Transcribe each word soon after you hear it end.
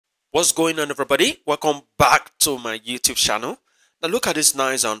What's going on, everybody? Welcome back to my YouTube channel. Now look at this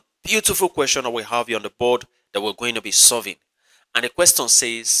nice and beautiful question that we have here on the board that we're going to be solving. And the question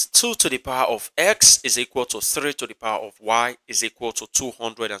says 2 to the power of x is equal to 3 to the power of y is equal to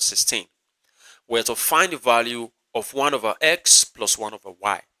 216. We're to find the value of 1 over x plus 1 over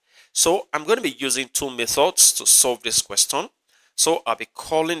y. So I'm going to be using two methods to solve this question. So I'll be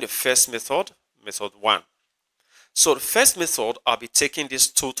calling the first method, method 1. So the first method, I'll be taking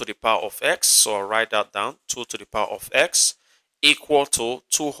this 2 to the power of x. So I'll write that down. 2 to the power of x equal to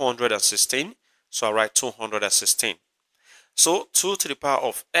 216. So I'll write 216. So 2 to the power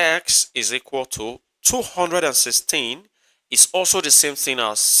of x is equal to 216 is also the same thing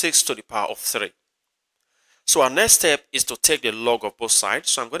as 6 to the power of 3. So our next step is to take the log of both sides.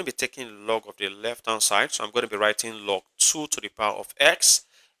 So I'm going to be taking the log of the left hand side. So I'm going to be writing log 2 to the power of x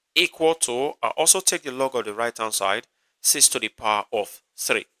equal to, I'll also take the log of the right hand side, 6 to the power of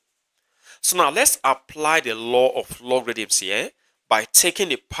 3. So now let's apply the law of logarithms here by taking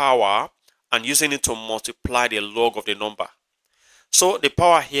the power and using it to multiply the log of the number. So the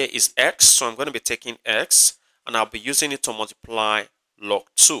power here is x, so I'm going to be taking x and I'll be using it to multiply log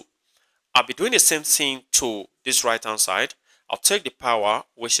 2. I'll be doing the same thing to this right hand side. I'll take the power,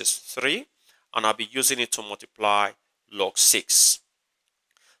 which is 3, and I'll be using it to multiply log 6.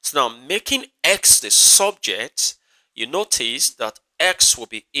 So now making x the subject, you notice that x will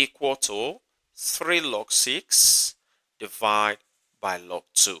be equal to 3 log 6 divided by log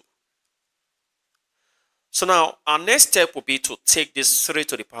 2. So now our next step will be to take this 3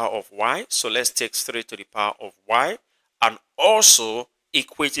 to the power of y. So let's take 3 to the power of y and also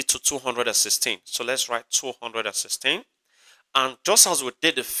equate it to 216. So let's write 216. And just as we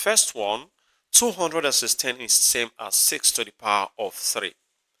did the first one, 216 is the same as 6 to the power of 3.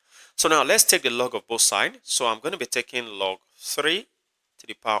 So now let's take the log of both sides. So I'm going to be taking log 3 to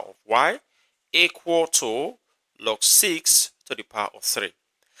the power of y equal to log 6 to the power of 3.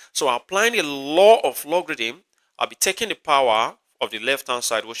 So applying the law of logarithm, I'll be taking the power of the left hand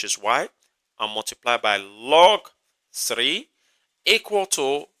side, which is y, and multiply by log 3 equal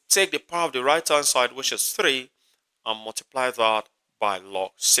to take the power of the right hand side, which is 3, and multiply that by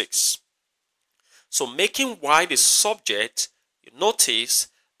log 6. So making y the subject, you notice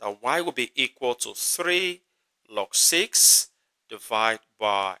that y will be equal to 3 log 6 divided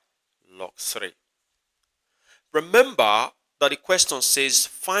by log 3. Remember that the question says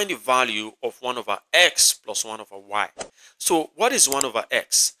find the value of 1 over x plus 1 over y. So what is 1 over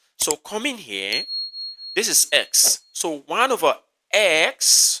x? So coming here, this is x. So 1 over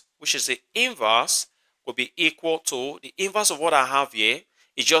x, which is the inverse, will be equal to the inverse of what I have here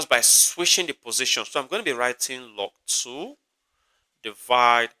is just by switching the position. So I'm going to be writing log 2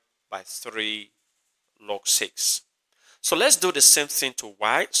 divide by 3 log 6. So let's do the same thing to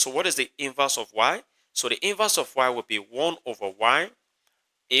y. So what is the inverse of y? So the inverse of y will be 1 over y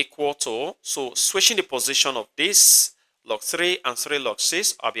equal to, so switching the position of this log 3 and 3 log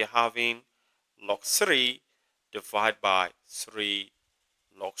 6, I'll be having log 3 divided by 3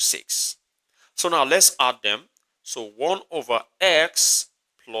 log 6. So now let's add them. So 1 over x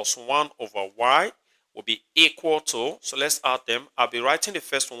plus 1 over y will be equal to, so let's add them. I'll be writing the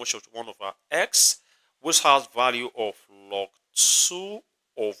first one, which is 1 over x, which has value of log 2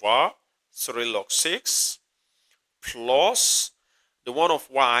 over 3 log 6, plus the 1 of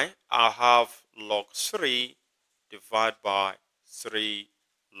y, I'll have log 3 divided by 3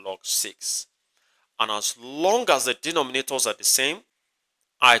 log 6. And as long as the denominators are the same,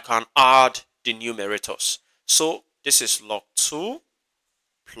 I can add the numerators. So this is log 2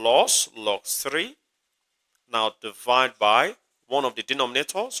 plus log 3. Now divide by one of the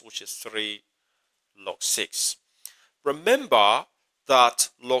denominators, which is 3 log 6. Remember that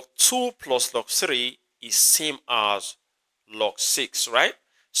log 2 plus log 3 is same as log 6, right?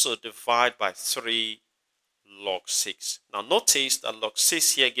 So divide by 3 log 6. Now notice that log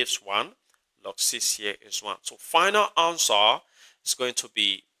 6 here gives 1, log 6 here is 1. So final answer is going to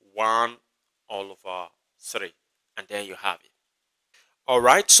be 1 all over 3. And there you have it.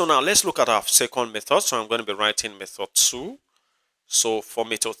 Alright, so now let's look at our second method. So I'm going to be writing method 2. So for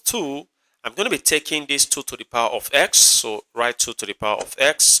method 2, I'm going to be taking this 2 to the power of x. So write 2 to the power of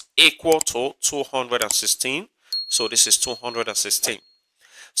x equal to 216. So this is 216.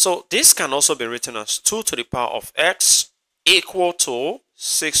 So this can also be written as 2 to the power of x equal to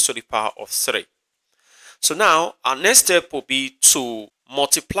 6 to the power of 3. So now our next step will be to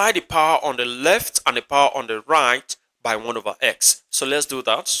multiply the power on the left and the power on the right by 1 over x. So let's do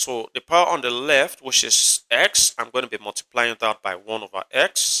that. So the power on the left, which is x, I'm going to be multiplying that by 1 over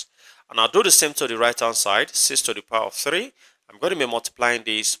x. And I'll do the same to the right hand side, 6 to the power of 3. I'm going to be multiplying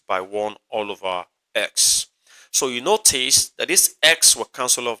this by 1 all over x. So you notice that this x will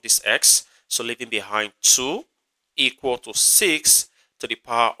cancel off this x. So leaving behind 2 equal to 6 to the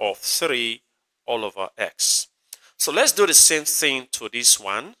power of 3 all over x. So let's do the same thing to this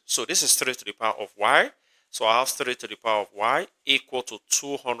one. So this is 3 to the power of y. So I have 3 to the power of y equal to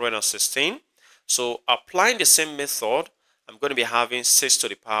 216. So applying the same method, I'm going to be having 6 to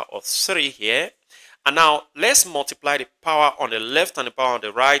the power of 3 here. And now let's multiply the power on the left and the power on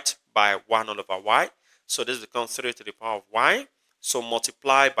the right by 1 all over y. So this becomes 3 to the power of y. So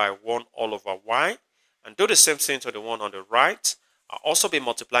multiply by 1 all over y. And do the same thing to the one on the right. I'll also be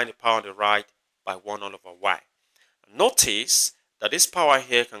multiplying the power on the right by 1 all over y. Notice that this power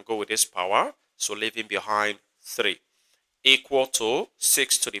here can go with this power. So leaving behind 3 equal to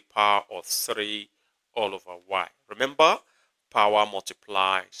 6 to the power of 3 all over y. Remember, power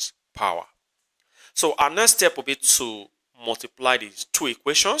multiplies power. So our next step will be to multiply these two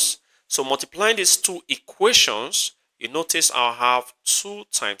equations. So multiplying these two equations, you notice I'll have 2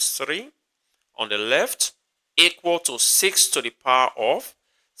 times 3 on the left equal to 6 to the power of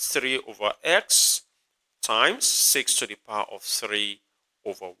 3 over x times 6 to the power of 3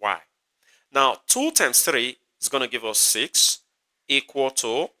 over y. Now 2 times 3 is going to give us 6 equal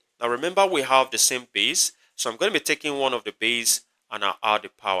to, now remember we have the same base, so I'm going to be taking one of the base and I'll add the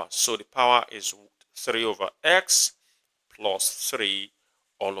power. So the power is 3 over x plus 3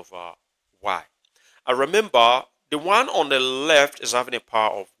 all over y. And remember, the one on the left is having a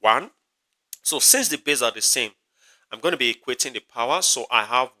power of 1. So since the bases are the same, I'm going to be equating the power. So I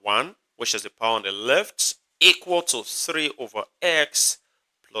have 1, which is the power on the left, equal to 3 over x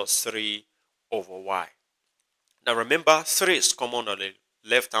plus 3 over y. Now remember, 3 is common on the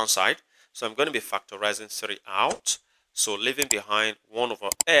left hand side. So I'm going to be factorizing 3 out. So leaving behind 1 over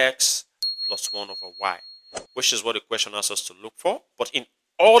x plus 1 over y, which is what the question asks us to look for. But in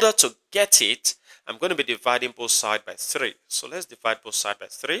order to get it, I'm going to be dividing both sides by 3. So let's divide both sides by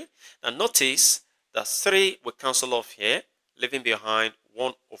 3. Now notice that 3 will cancel off here, leaving behind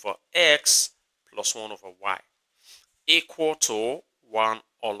 1 over x plus 1 over y equal to 1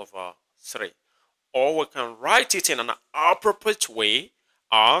 all over 3. Or we can write it in an appropriate way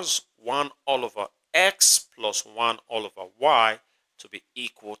as 1 all over x plus 1 all over y to be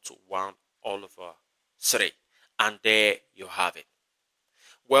equal to 1 all over 3. And there you have it.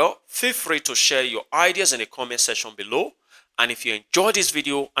 Well, feel free to share your ideas in the comment section below. And if you enjoyed this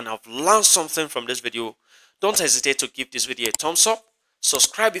video and have learned something from this video, don't hesitate to give this video a thumbs up.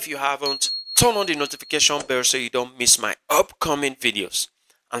 Subscribe if you haven't. Turn on the notification bell so you don't miss my upcoming videos.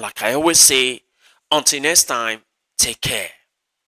 And like I always say, until next time, take care.